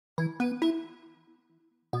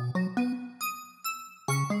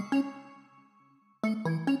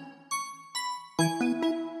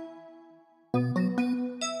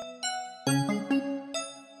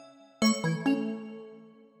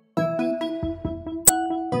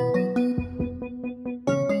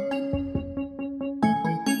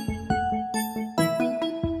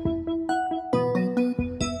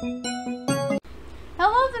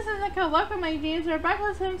welcome my G's. We're back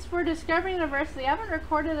with Sims for Discovery University. I haven't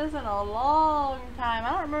recorded this in a long time. I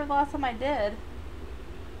don't remember the last time I did.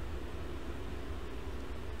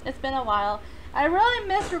 It's been a while. I really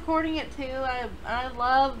miss recording it too. I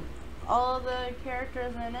love all of the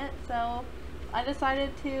characters in it, so I decided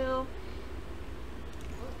to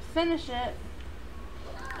finish it.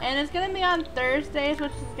 And it's going to be on Thursdays,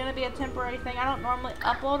 which is going to be a temporary thing. I don't normally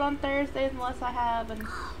upload on Thursdays unless I have an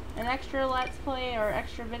extra Let's Play or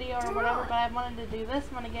extra video or whatever, but I wanted to do this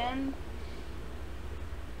one again.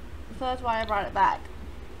 So that's why I brought it back.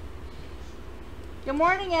 Good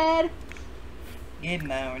morning, Ed. Good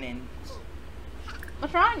morning.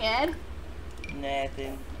 What's wrong, Ed?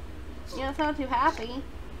 Nothing. You don't sound too happy.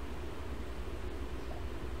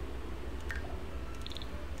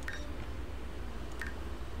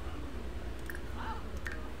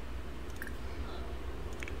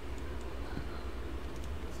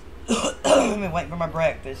 I've been waiting for my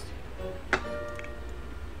breakfast.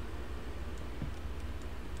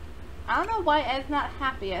 I don't know why Ed's not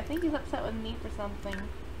happy. I think he's upset with me for something.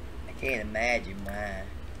 I can't imagine why.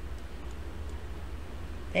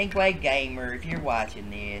 Thinkway Gamer, if you're watching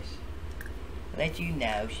this, let you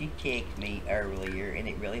know she kicked me earlier and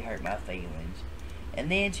it really hurt my feelings.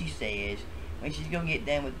 And then she says when she's gonna get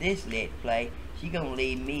done with this Let's Play, she's gonna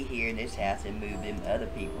leave me here in this house and move them other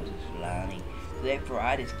people to Solani. So therefore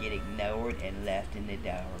I just get ignored and left in the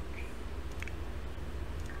dark.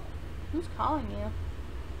 Who's calling you?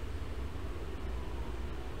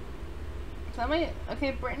 Somebody,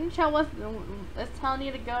 okay, Britton Shell is telling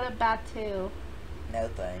you to go to Batu. No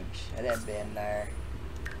thanks. I done been there.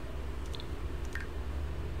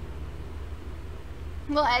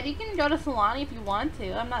 Well, Ed, you can go to Solani if you want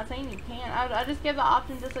to. I'm not saying you can't. I just give the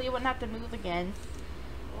option just so you wouldn't have to move again.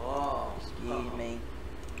 Oh, excuse me.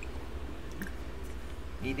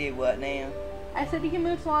 You did what now? I said you can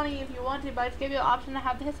move to Solani if you want to, but I just gave you the option to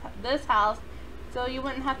have this house so you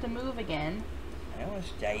wouldn't have to move again. I don't want to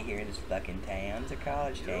stay here in this fucking town. It's a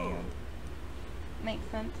college town. Makes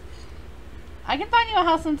sense. I can find you a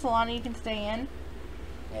house in Solani you can stay in.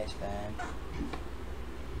 That's fine.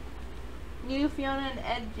 You, Fiona, and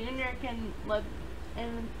Ed Jr. can live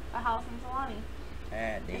in a house in Solani.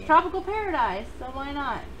 Alright, then. It's tropical paradise, so why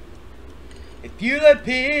not? If you like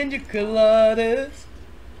pina coladas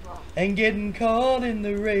and getting caught in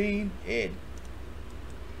the rain, Ed.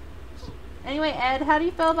 Anyway, Ed, how do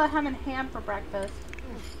you feel about having ham for breakfast?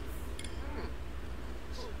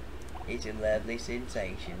 It's a lovely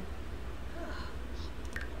sensation.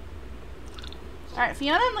 Alright,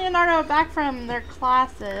 Fiona and Leonardo are back from their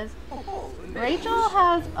classes. Rachel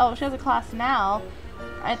has, she has a class now.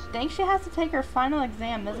 I think she has to take her final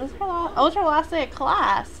exam. Is this her last, it's her last day of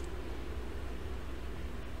class.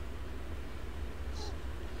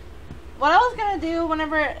 What I was gonna do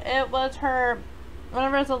whenever it was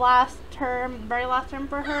the last term, very last term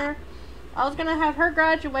for her, I was gonna have her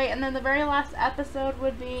graduate, and then the very last episode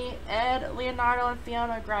would be Ed, Leonardo, and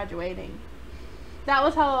Fiona graduating. That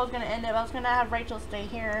was how I was gonna end it. I was gonna have Rachel stay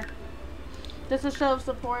here, just to show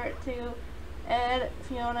support to Ed,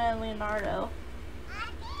 Fiona, and Leonardo.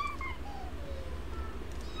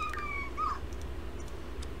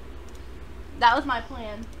 That was my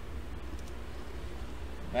plan.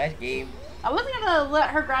 Nice game. I wasn't gonna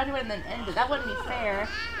let her graduate and then end it. That wouldn't be fair.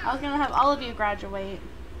 I was gonna have all of you graduate.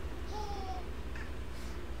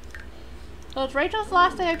 So it's Rachel's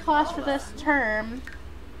last day of class for this term.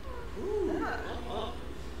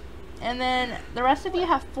 And then the rest of you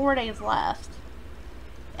have 4 days left.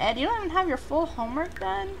 Ed, you don't even have your full homework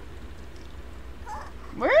done?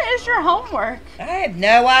 Where is your homework? I have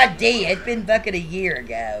no idea. It's been fucking a year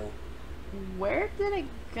ago. Where did it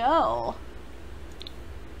go?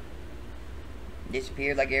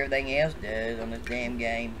 Disappeared like everything else does on this damn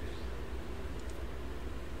game.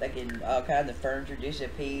 Fucking all kinds of furniture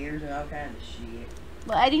disappears and all kinds of shit.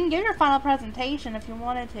 Well, Ed, you can give your final presentation if you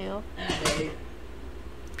wanted to. I did.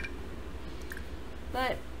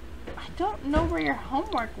 But I don't know where your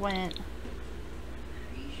homework went.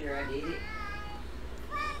 Are you sure I did it?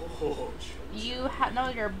 You know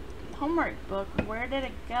your homework book. Where did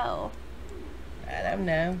it go? I don't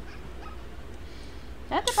know.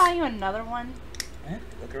 Do I have to buy you another one? Huh?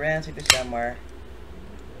 Look around, see if it's somewhere.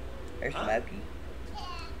 There's Smokey.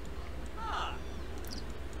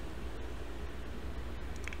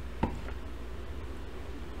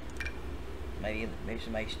 Maybe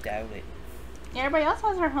somebody stole it. Yeah, everybody else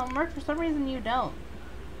has their homework. For some reason, you don't.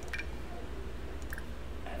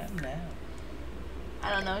 I don't know. I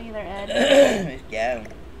don't know either, Ed. Let's go.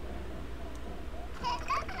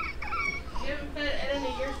 You haven't fed Ed in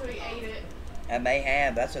a year, so he ate it. I may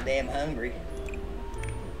have. That's so damn hungry.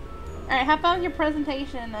 Alright, have fun with your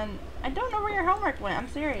presentation, and I don't know where your homework went. I'm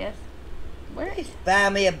serious. Where? Just buy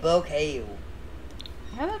me a book, hell.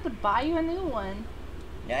 I have to buy you a new one.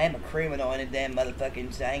 Now, I am a criminal in a damn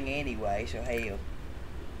motherfucking thing anyway, so hell.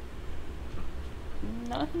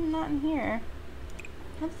 Nothing, not in here.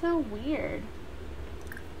 That's so weird.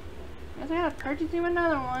 I guess I gotta purchase you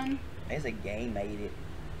another one. There's a game made it.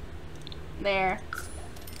 There.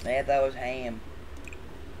 I thought it was ham.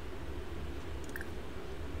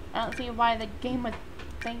 I don't see why the game would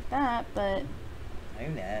think that, but...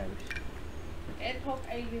 Who knows? It took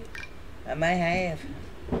ages. I may have.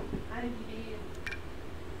 I did.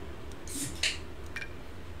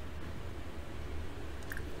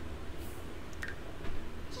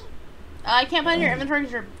 I can't find your inventory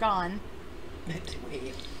because you're gone. That's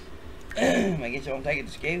weird. I guess I won't take it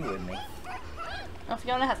to school with me. Oh,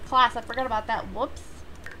 Fiona has class. I forgot about that. Whoops.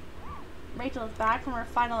 Rachel is back from her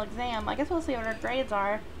final exam. I guess we'll see what her grades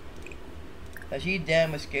are. Oh, she's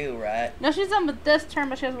done with school, right? No, she's done with this term,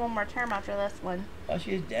 but she has one more term after this one. Oh,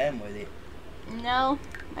 she's done with it. No,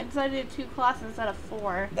 I decided to do 2 classes instead of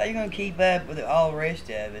 4. I thought you were going to keep up with all the rest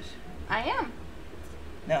of us. I am.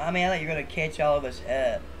 No, I mean, I thought you were going to catch all of us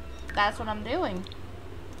up. That's what I'm doing.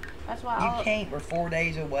 That's why You can't. We're 4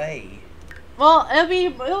 days away. Well,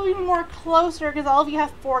 it'll be more closer because all of you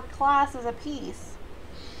have 4 classes apiece.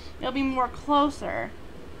 It'll be more closer.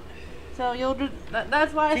 So you'll do.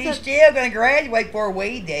 That's why I She's said. still going to graduate before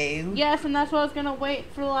we do. Yes, and that's why I was gonna wait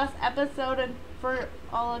for the last episode and for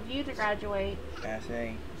all of you to graduate. I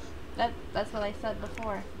see. That's what I said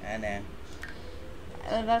before. I know.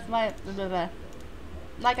 That's my.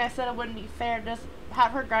 Like I said, it wouldn't be fair to just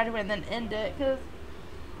have her graduate and then end it because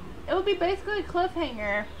it would be basically a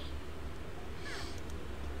cliffhanger.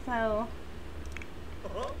 So.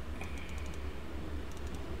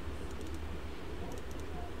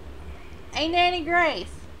 Hey, Nanny Grace.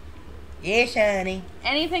 Yes, honey.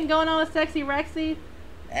 Anything going on with Sexy Rexy?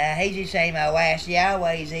 He's the same old ass he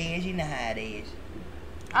always is. You know how it is.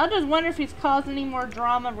 I just wonder if he's caused any more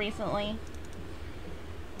drama recently.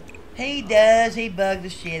 He does. He bugged the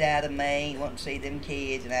shit out of me. He wanted to see them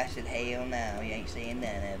kids, and I said, hell no, you ain't seeing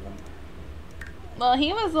none of them. Well,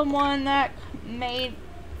 he was the one that made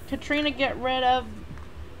Katrina get rid of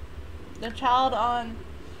the child on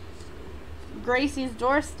Gracie's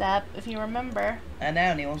doorstep, if you remember. I know,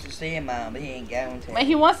 and he wants to see him, Mom, but he ain't going to. But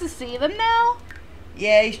he wants to see them now?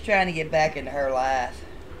 Yeah, he's trying to get back into her life.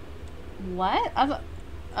 What?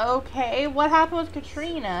 Okay, what happened with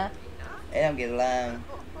Katrina? They don't get along.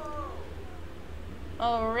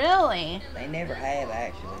 Oh, really? They never have,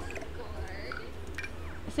 actually.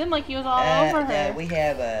 It seemed like he was all over her. Yeah, we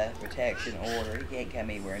have a protection order. He can't come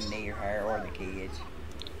anywhere near her or the kids.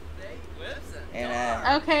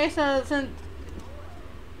 And okay, so since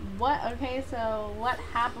what? Okay, so what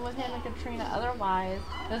happened with him and Katrina? Otherwise,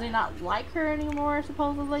 does he not like her anymore?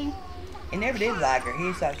 Supposedly. he never did like her. He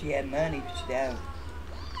just thought she had money, but she don't.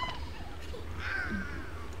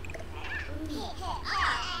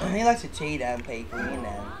 He likes to cheat on people, you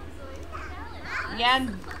know. Yeah,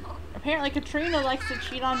 and apparently Katrina likes to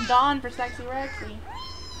cheat on Dawn for Sexy Rexy.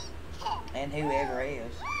 And whoever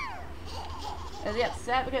else. Is he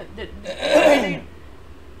upset because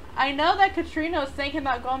I know that Katrina was thinking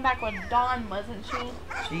about going back with Dawn, wasn't she?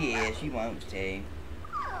 She is. She wants to.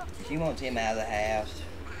 She wants him out of the house.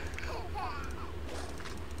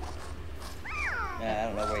 I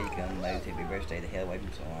don't know where you come to. We better stay the hell away from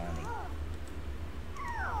Solani.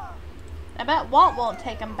 I bet Walt won't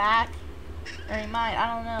take him back. Or he might, I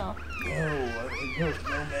don't know.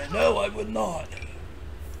 No, I would not.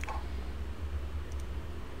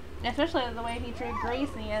 Especially the way he treated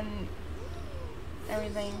Gracie and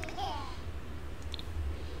everything.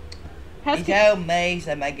 He told me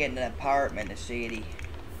he might get an apartment in the city.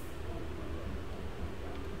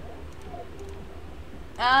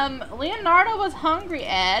 Leonardo was hungry,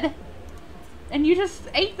 Ed. And you just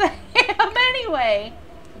ate the ham anyway.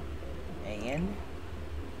 And?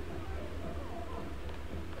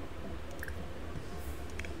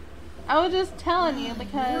 I was just telling you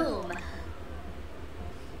because...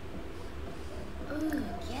 Ooh,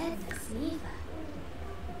 get the snifa.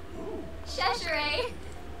 Cheshire,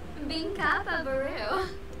 Binkapa Baru.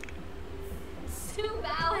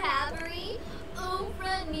 Subao Habari,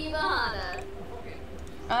 Ufra Nivahana.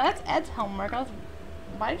 Oh, that's Ed's homework.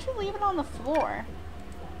 Why did you leave it on the floor?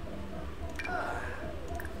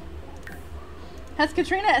 Has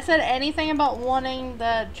Katrina said anything about wanting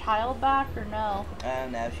the child back or no?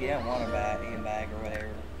 No, she don't want him back or whatever.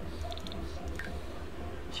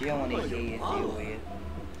 She don't want these kids to deal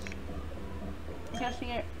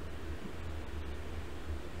with.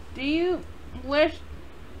 Do you wish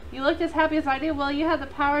You looked as happy as I do. Well, you have the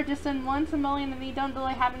power to send 1 simoleon to me. Don't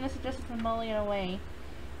delay happiness, just a simoleon away.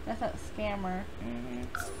 That's that scammer.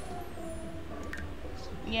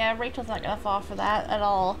 Yeah, Rachel's not gonna fall for that at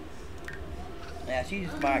all. Yeah, she's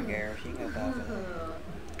a smart girl. She can fall for that.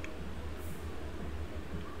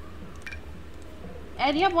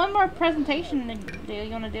 Ed, you have one more presentation to do.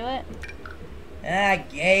 You wanna do it? I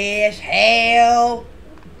guess. Hell.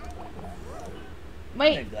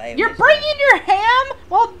 Wait, you're bringing your ham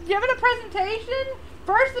while giving a presentation?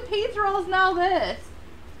 First the pizza rolls, now this.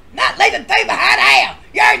 Not leaving food behind, hell.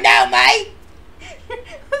 You already know me. This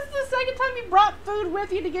is the second time you brought food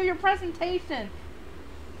with you to give your presentation.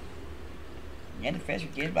 Yeah, the professor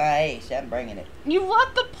gives my ace. I'm bringing it. You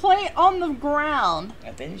left the plate on the ground.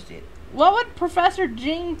 I finished it. What would Professor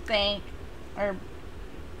Jing think? Or,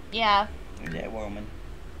 yeah. Who's that woman?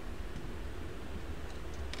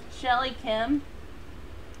 Shelly Kim.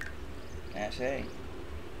 I see.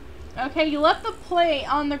 Okay, you left the plate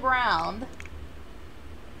on the ground.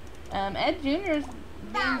 Ed Jr.'s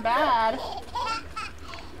being bad.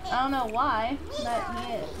 I don't know why,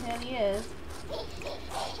 but he is.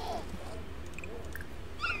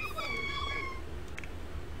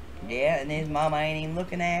 Yeah, and his mama ain't even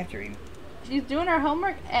looking after him. She's doing her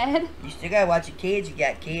homework, Ed. You still gotta watch your kids. You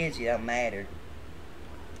got kids, it don't matter.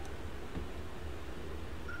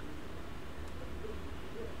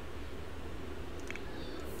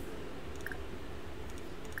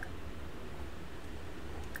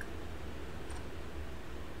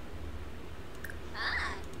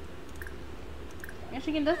 Guess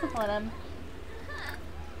she can discipline him.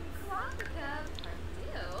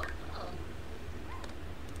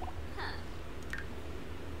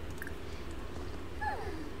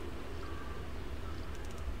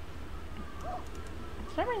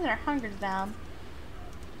 For some reason her hunger's down.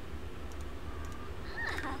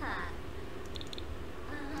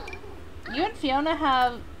 You and Fiona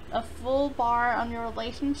have a full bar on your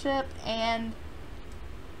relationship and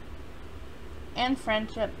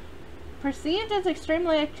friendship. Perceived as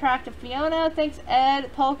extremely attractive. Fiona thinks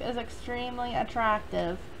Ed Polk is extremely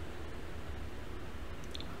attractive.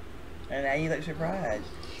 And now you look surprised.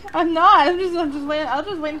 I'm not. I'm just waiting. I was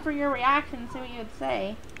just waiting for your reaction to see what you would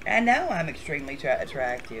say. I know I'm extremely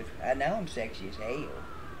attractive. I know I'm sexy as hell.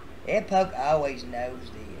 Ed Polk always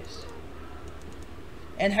knows this.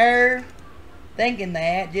 And her thinking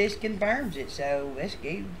that just confirms it, so that's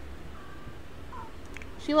good.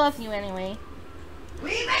 She loves you anyway. What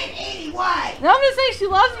do you mean anyway? No, I'm just saying she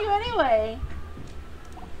loves you anyway.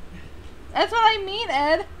 That's what I mean,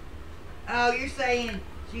 Ed. Oh, you're saying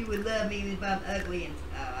she would love me even if I'm ugly and...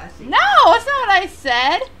 Oh, I see. No, that's not what I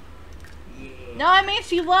said. Yeah. No, I mean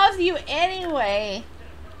she loves you anyway.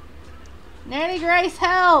 Nanny Grace,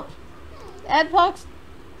 help. Ed Polk's...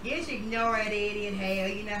 Just ignore that idiot, hell.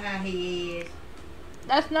 You know how he is.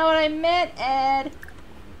 That's not what I meant, Ed.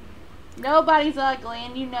 Nobody's ugly,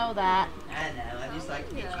 and you know that. I know. I just like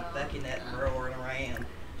to get you fucking up and roaring around.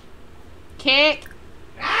 Kick.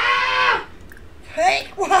 Ah!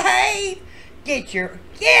 Take Wade! Get her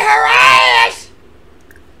ass!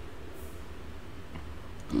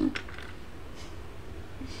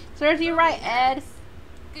 Serves you right, Ed.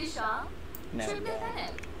 Good job. No.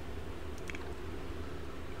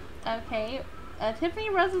 Okay. Tiffany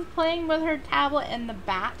Rose is playing with her tablet in the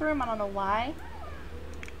bathroom. I don't know why.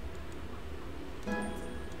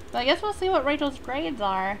 But I guess we'll see what Rachel's grades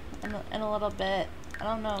are in a little bit. I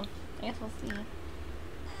don't know. I guess we'll see.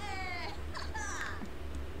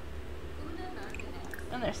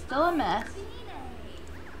 And there's still a mess.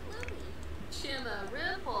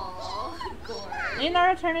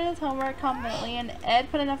 Leonardo turned in his homework competently, and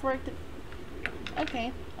Ed put enough work to...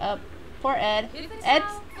 Okay. Poor Ed.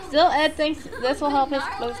 Ed thinks this will help his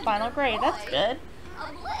with his final grade. That's good.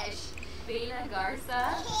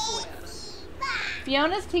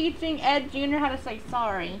 Fiona's teaching Ed Jr. how to say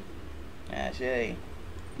sorry. I see.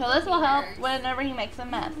 So this will help whenever he makes a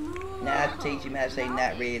mess. Now I have to teach him how to say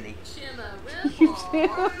not really. You do?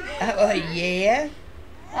 Oh, yeah?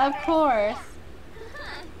 Of course.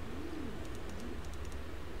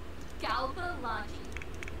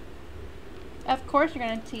 Of course you're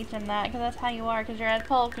going to teach him that, because that's how you are, because you're Ed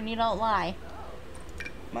Polk and you don't lie.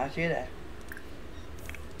 Why should I?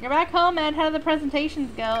 You're back home, Ed. How did the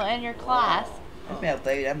presentations go in your class? I smell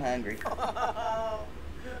food. I'm hungry.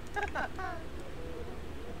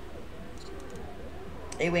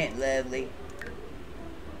 It went lovely.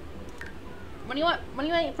 What do you want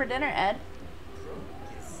to eat for dinner, Ed?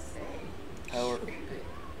 Pork.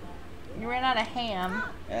 You ran out of ham.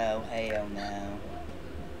 Oh, hell no.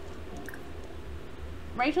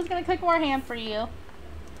 Rachel's gonna cook more ham for you.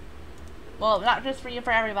 Well, not just for you, for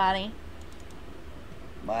everybody.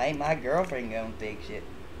 Why ain't my girlfriend gonna fix it?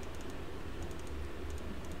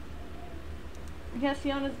 Because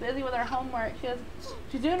Fiona's busy with her homework.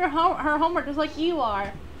 She's doing her homework just like you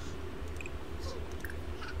are.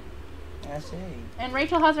 I see. And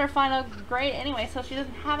Rachel has her final grade anyway, so she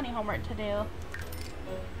doesn't have any homework to do.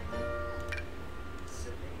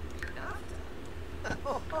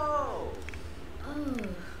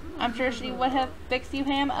 I'm sure she would have fixed you,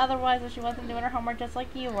 Ham, otherwise if she wasn't doing her homework just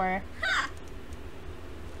like you were.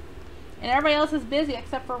 And everybody else is busy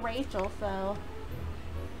except for Rachel, so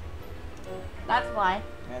that's why.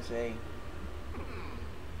 I see.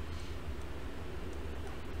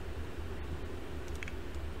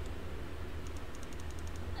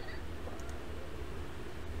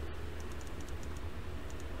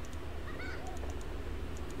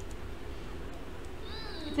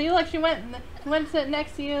 See, look, she went to sit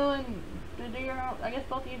next to you and to do your. I guess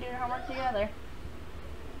both of you do your homework together.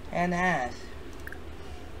 How nice.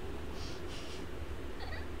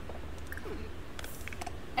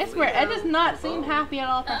 I swear, Ed does not seem happy at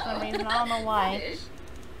all for some reason. I don't know why.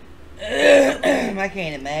 I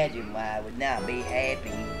can't imagine why I would not be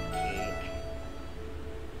happy. Kick.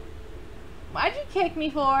 Why'd you kick me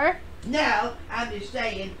for? No, I'm just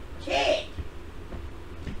saying, kick.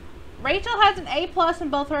 Rachel has an A+ in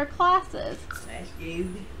both her classes. That's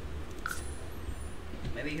good.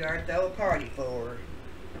 Maybe you ought to throw a party for her.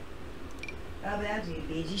 Oh, but I'm too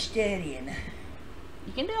busy studying.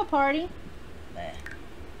 You can do a party. Nah.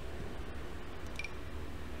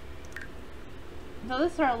 So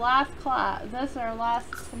this is our last class. This is our last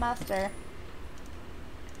semester.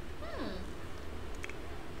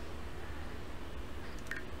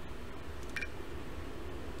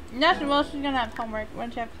 Nothing. Well, she's gonna have homework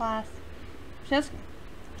when she have class. She's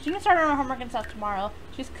gonna start on her homework and stuff tomorrow.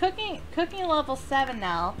 She's cooking level 7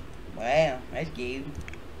 now. Wow, that's good.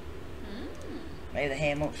 Maybe the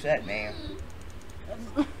ham won't suck now.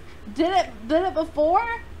 Did it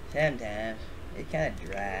before? Sometimes. It's kind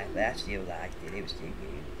of dry, but I still liked it. It was still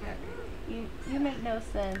good. You make no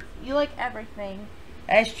sense. You like everything.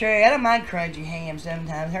 That's true. I don't mind crunchy ham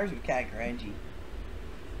sometimes. Hers was kind of crunchy.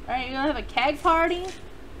 Alright, you gonna have a keg party?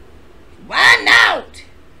 Why not?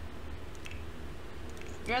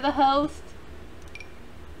 You're the host.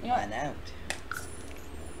 Why not?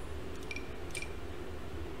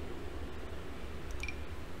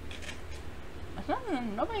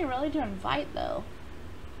 Nobody really to invite though.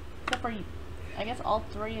 Except for, I guess, all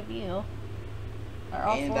 3 of you. Or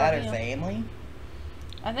all 4 of you. Invite her family?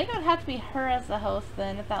 I think it would have to be her as the host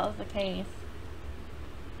then, if that was the case.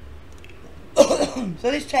 So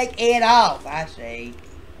let's take Ed off, I see.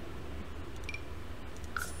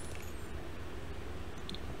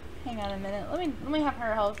 Hang on a minute. Let me have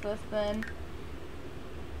her host this then.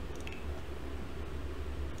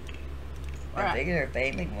 I figured her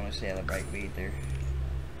family would want to celebrate with her.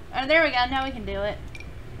 Oh, there we go. Now we can do it.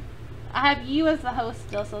 I have you as the host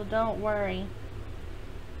still, so don't worry.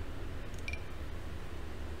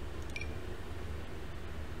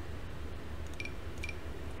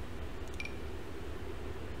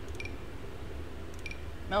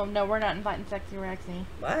 Oh, no, we're not inviting Sexy Rexy.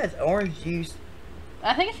 Why is orange juice?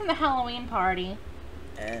 I think it's from the Halloween party.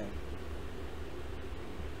 Oh.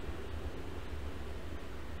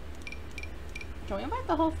 Can we invite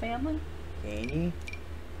the whole family? Can you?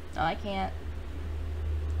 No, I can't.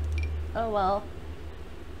 Oh well.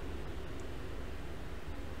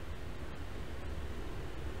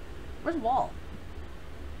 Where's Walt?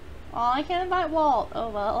 Oh, I can't invite Walt. Oh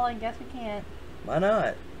well, I guess we can't. Why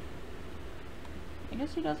not? I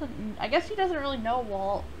guess he doesn't. I guess he doesn't really know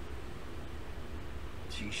Walt.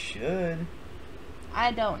 She should.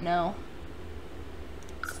 I don't know.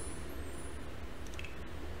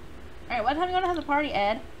 Alright, what time are you gonna have the party,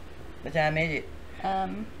 Ed? What time is it?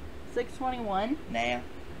 6:21. Now.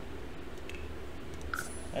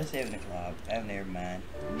 That's 7 o'clock. Oh, never mind.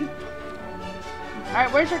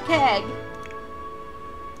 Alright, where's your keg?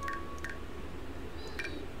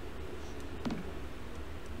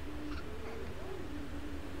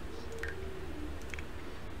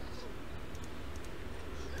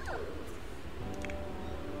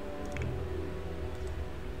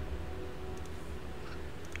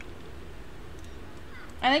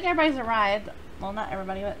 I think everybody's arrived. Well, not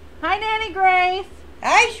everybody, but... Hi, Nanny Grace!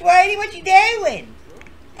 Hi, sweetie. What you doing?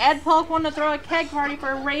 Ed Polk wanted to throw a keg party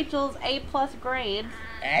for Rachel's A+ grades.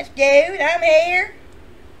 That's good. I'm here.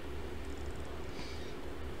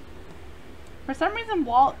 For some reason,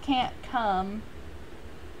 Walt can't come.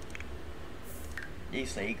 You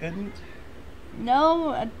say he couldn't?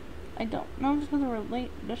 No, I don't know. Just because we're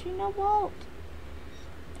late. Does she know Walt?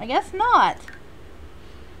 I guess not.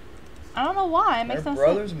 I don't know why. It makes Her no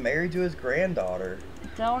brother's sense. married to his granddaughter.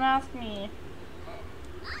 Don't ask me.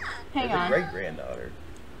 Hang His on. great-granddaughter.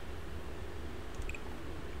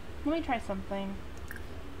 Let me try something.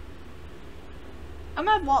 I'm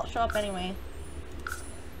gonna have Walt show up anyway.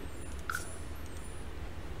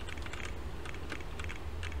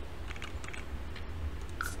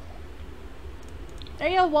 There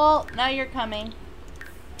you go, Walt. Now you're coming.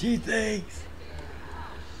 Gee, thanks.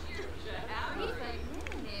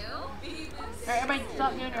 Alright, everybody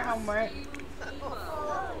stop doing your homework.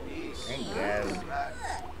 There you go.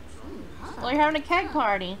 Well, you're having a keg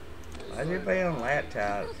party. Why's everybody on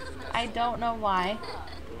laptops? I don't know why.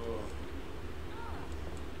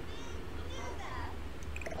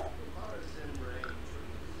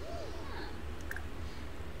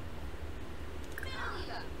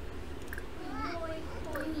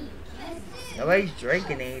 Nobody's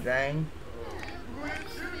drinking anything.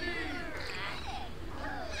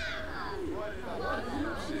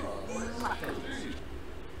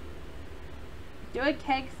 Do a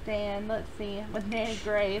keg stand, let's see, with Nanny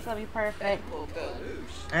Grace. That'll be perfect.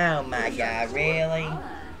 Oh my god, really?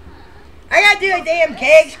 I gotta do a damn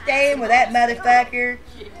keg stand with that motherfucker?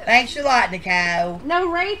 Thanks a lot, Nicole.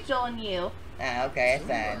 No, Rachel and you. Oh, okay,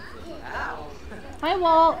 that's fine. Hi,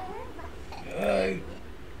 Walt. Hi.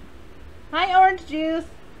 Hi, Orange Juice.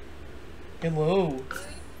 Hello.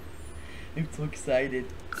 I'm so excited.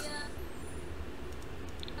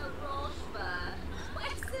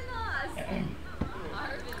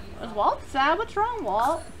 Is Walt sad? What's wrong,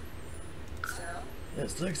 Walt?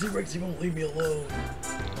 That sexy Rexy won't leave me alone.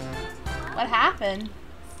 What happened?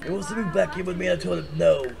 He wants to move back in with me. I told him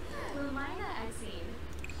no.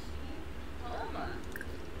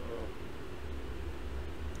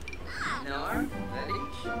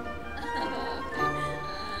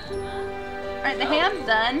 Alright, the ham's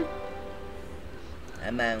done.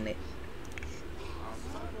 I'm on it.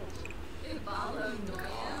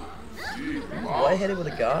 White-headed with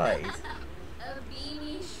the guys.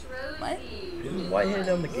 What? Who's white-headed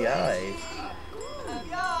on the guys? Is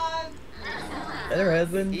that her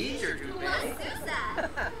husband? Yeah,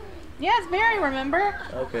 it's Barry, remember?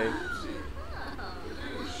 Okay.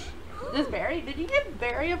 Is Barry? Did you give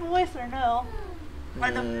Barry a voice or no?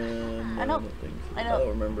 I don't think so. I I don't- don't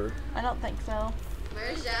remember. I don't think so.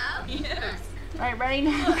 Yes. Alright, ready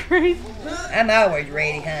now, Grace? I'm always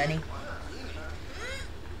ready, honey.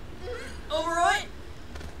 Alright.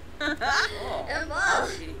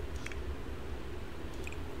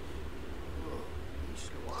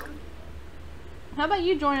 How about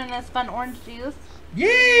you joining this fun Orange Juice?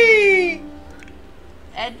 Yay!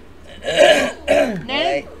 Ed,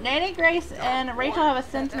 Nanny Grace and Rachel have a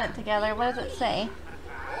sentiment together. What does it say?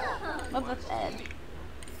 What was Ed?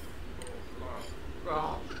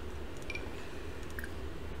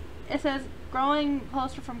 It says, growing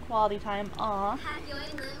closer from quality time. Aw.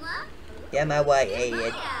 Yeah, my white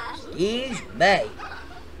head. Excuse me.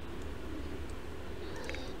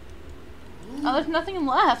 Oh, there's nothing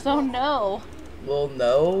left. Oh no. Well,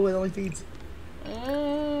 no, it only feeds.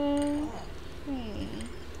 Hmm.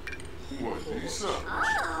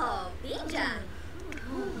 Oh, Bija.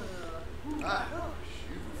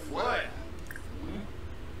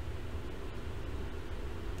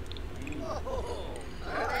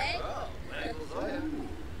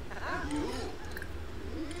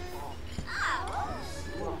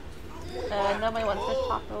 Nobody wants fish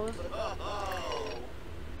tacos.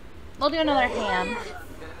 We'll do another ham.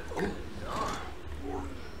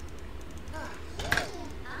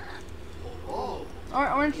 Or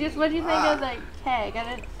Orange Juice, what do you think of the keg?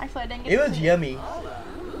 I didn't get It to was see yummy.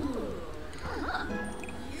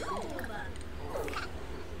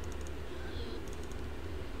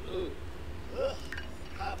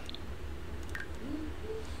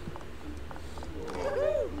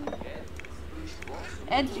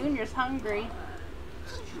 Ed Jr.'s hungry.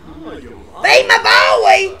 Feed my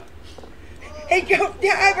boy! He goes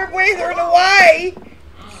diver withering away!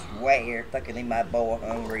 Swear, fucking leave my boy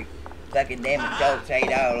hungry. Fucking damn adults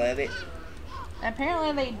ate all of it.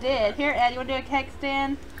 Apparently they did. Here, Ed, you want to do a keg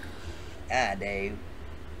stand? I do.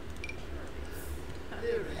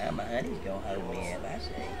 Now my honey's gonna hold me up, I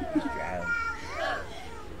say. He's drowning.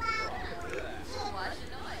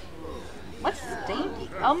 What's stinky?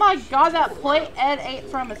 Oh my god, that plate Ed ate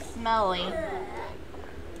from is smelly.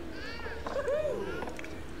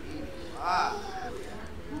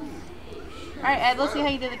 Alright, Ed, let's see how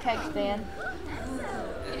you do the keg stand.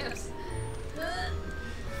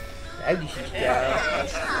 How did she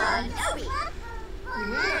drown?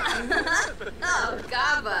 Oh,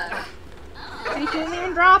 Gaba. She didn't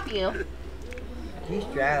even drop you. She's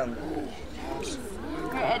strong.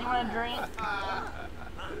 Here, Ed, you want a drink?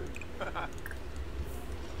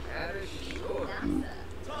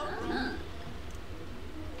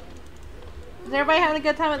 Is everybody having a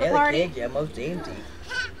good time at the party? The cage's almost empty.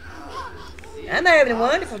 I'm having a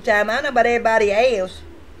wonderful time. I don't know about everybody else.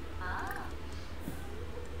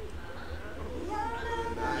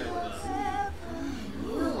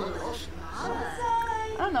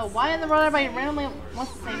 I don't know why in the world everybody randomly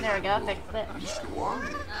wants to say, there we go, I fixed it.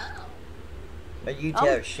 But you tell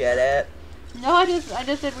her shut up. No, I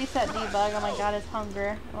just did reset debug. Oh my god, it's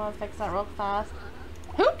hunger. I want to fix that real fast.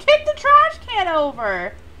 Who kicked the trash can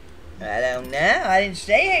over? I don't know. I didn't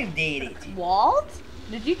say who did it. Walt?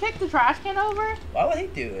 Did you kick the trash can over? Why would he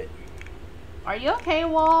do it? Are you okay,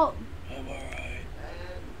 Walt? I'm alright.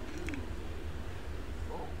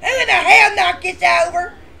 Who in the hell knocked this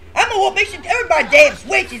over? I'm gonna whoop everybody damn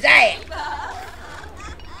switch's ass.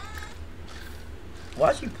 Why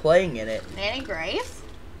is she playing in it? Nanny Grace?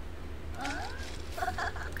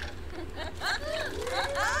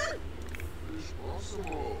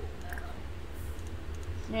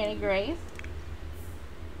 Nanny Grace?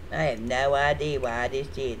 I have no idea why I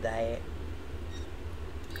just did that.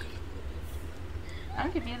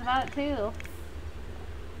 I'm confused about it too.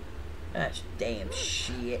 That's damn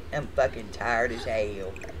shit. I'm fucking tired as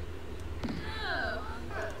hell.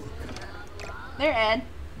 There, Ed.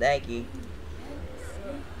 Thank you.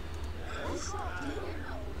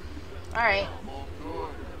 Alright.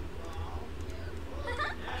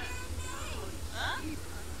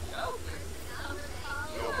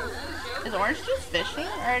 Is Orange just fishing?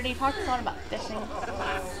 Or did he talk to someone about fishing?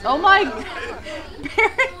 Oh my god.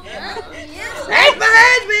 That's my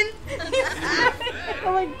husband!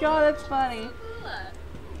 Oh my god, that's funny.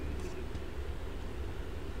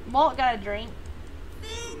 Walt got a drink.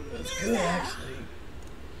 That's good, actually.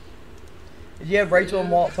 Did you have Rachel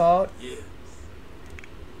and Walt talk? Yeah.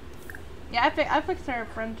 Yeah, I fixed her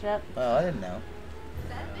friendship. Oh, I didn't know.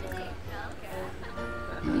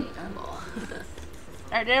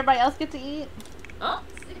 Alright, did everybody else get to eat? I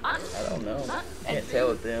don't know. Can't tell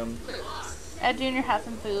with them. Ed Jr. has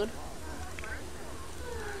some food.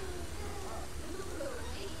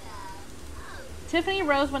 Tiffany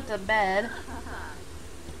Rose went to bed.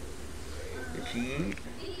 Did she eat?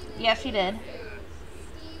 Yeah, she did.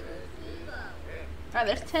 Alright,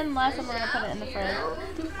 there's 10 left and we're gonna put it in the fridge.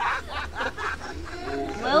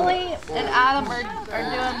 Lily and Adam are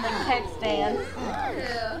doing the keg stand.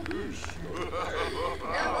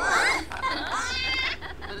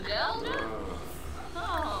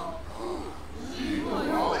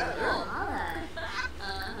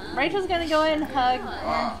 Rachel's gonna go in and hug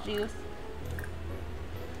orange juice.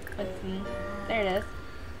 Let's see. There it is.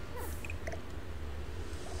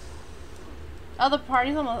 Oh, the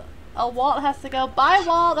party's almost... Oh, Walt has to go. Bye,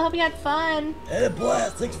 Walt. I hope you had fun. Had a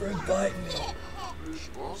blast. Thanks for inviting me.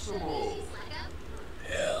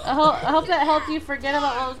 Yeah. I hope that helped you forget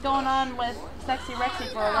about what was going on with Sexy Rexy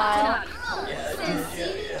for a while. Yeah,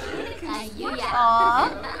 I did. Yeah.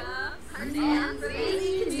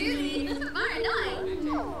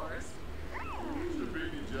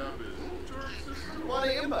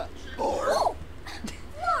 Aww.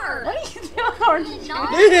 What are you doing, Orange Juice?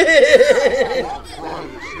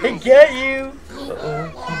 He got you! Uh-oh,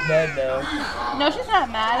 she's mad now. No, she's not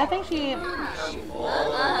mad. I think she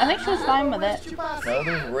was fine with it. No,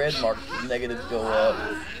 those red marks, negatives go up.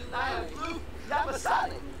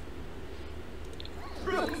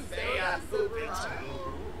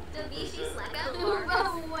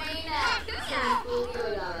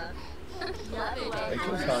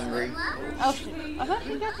 Rachel's hungry. Oh, I thought she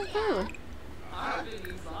got some food.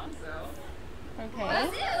 Okay.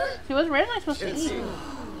 She was originally supposed to eat.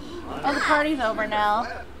 Oh, the party's over now.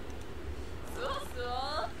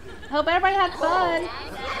 Hope everybody had fun.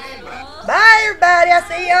 Bye, everybody. I'll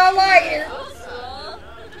see y'all later.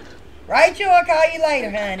 Rachel, I'll call you later,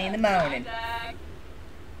 honey, in the morning.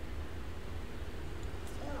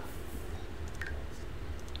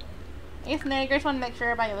 I guess Nanny Grace wanted to make sure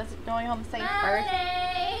everybody was going home safe first.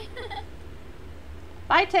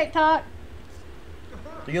 Bye, TikTok.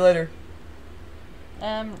 See you later.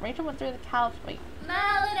 Rachel went through the couch. Wait,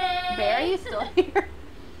 Melody! Barry's still here.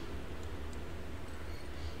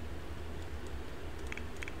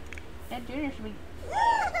 Ed Jr. should be...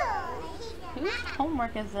 Whose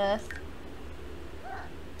homework is this?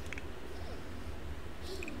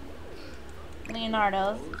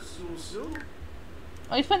 Leonardo's.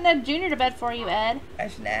 Oh, he's putting Ed Jr. to bed for you, Ed.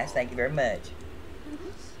 That's nice. Thank you very much.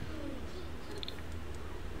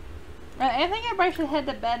 I think everybody should head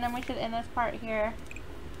to bed and then we should end this part here.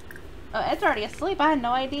 Oh, Ed's already asleep. I had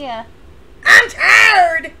no idea. I'm I'm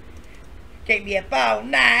tired. Keep me up all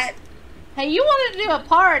night. Hey, you wanted to do a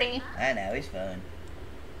party. I know, it's fun.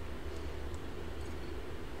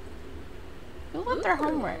 Who left their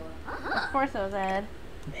homework? Of course it was Ed.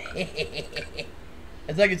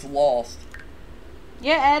 It's like it's lost.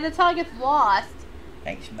 Yeah, Ed, it's how it gets lost.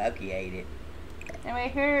 I think Smokey ate it.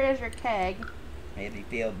 Anyway, here is your keg. Made me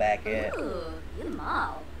feel back up. Ooh, you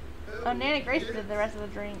mall. Oh, Nanny Grace did the rest of the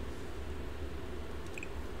drink.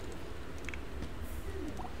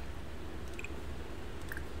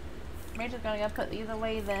 Rachel's gonna go put these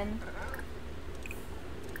away then.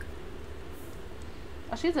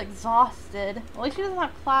 Oh, she's exhausted. At least she doesn't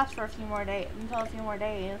have class for a few more days, until a few more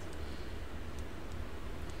days.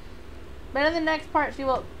 But in the next part, she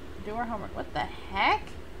will do her homework. What the heck?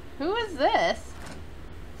 Who is this?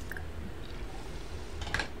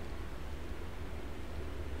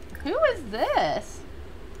 Who is this?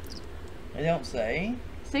 They don't say.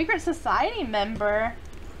 Secret Society member.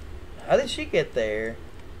 How did she get there?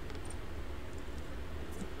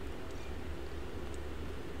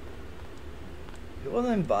 She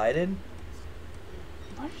wasn't invited.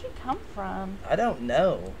 Where did she come from? I don't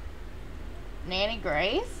know. Nanny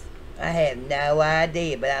Grace? I have no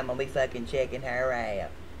idea, but I'm gonna be fucking checking her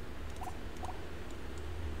out.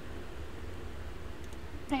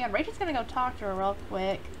 Hang on, Rachel's gonna go talk to her real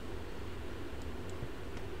quick.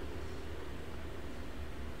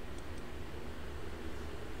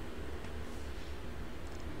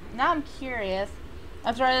 Now I'm curious.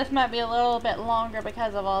 I'm sorry this might be a little bit longer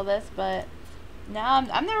because of all this, but now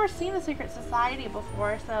I've never seen the Secret Society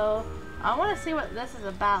before, so I want to see what this is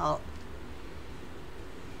about.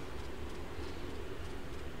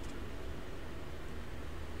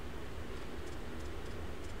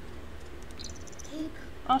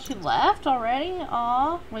 Oh, she left already?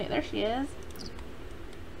 Aw. Wait, there she is.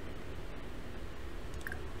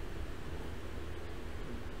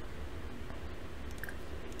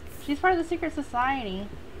 She's part of the Secret Society.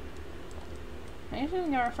 Maybe she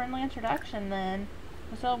can give her a friendly introduction then.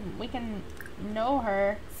 So we can know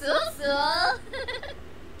her. So.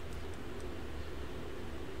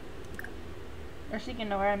 Or she can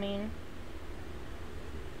know her, I mean.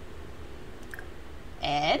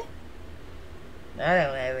 Ed? I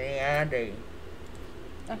don't have any idea.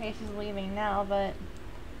 Okay, she's leaving now, but...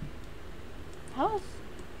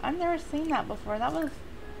 I've never seen that before. That was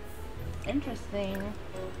interesting.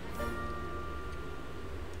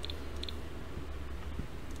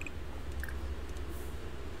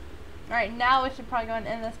 Alright, now we should probably go and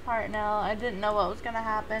end this part now. I didn't know what was going to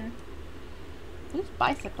happen. Whose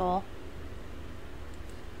bicycle?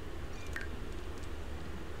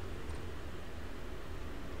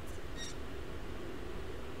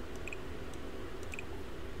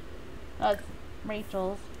 Oh, it's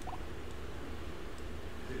Rachel's.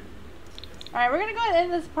 Alright, we're gonna go ahead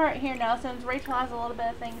and end this part here now since Rachel has a little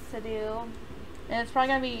bit of things to do. And it's probably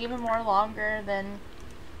gonna be even more longer than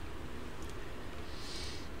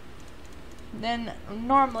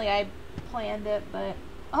normally I planned it, but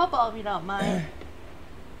I hope all of you don't mind.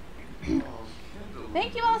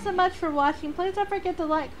 Thank you all so much for watching. Please don't forget to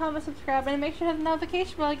like, comment, subscribe, and make sure to hit the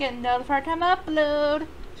notification bell to get notified every time I upload.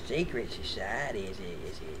 Secret Society is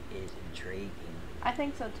intriguing. I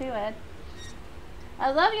think so too, Ed.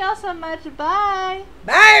 I love y'all so much. Bye.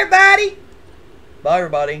 Bye, everybody. Bye,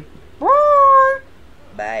 everybody. Bye.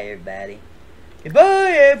 Bye, everybody.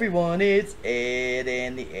 Goodbye, everyone. It's Ed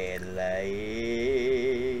and the Adelaide.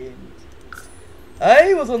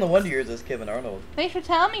 I was on the Wonder Years as Kevin Arnold. Thanks for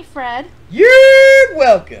telling me, Fred. You're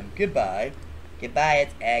welcome. Goodbye. Goodbye,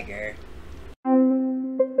 it's Edgar.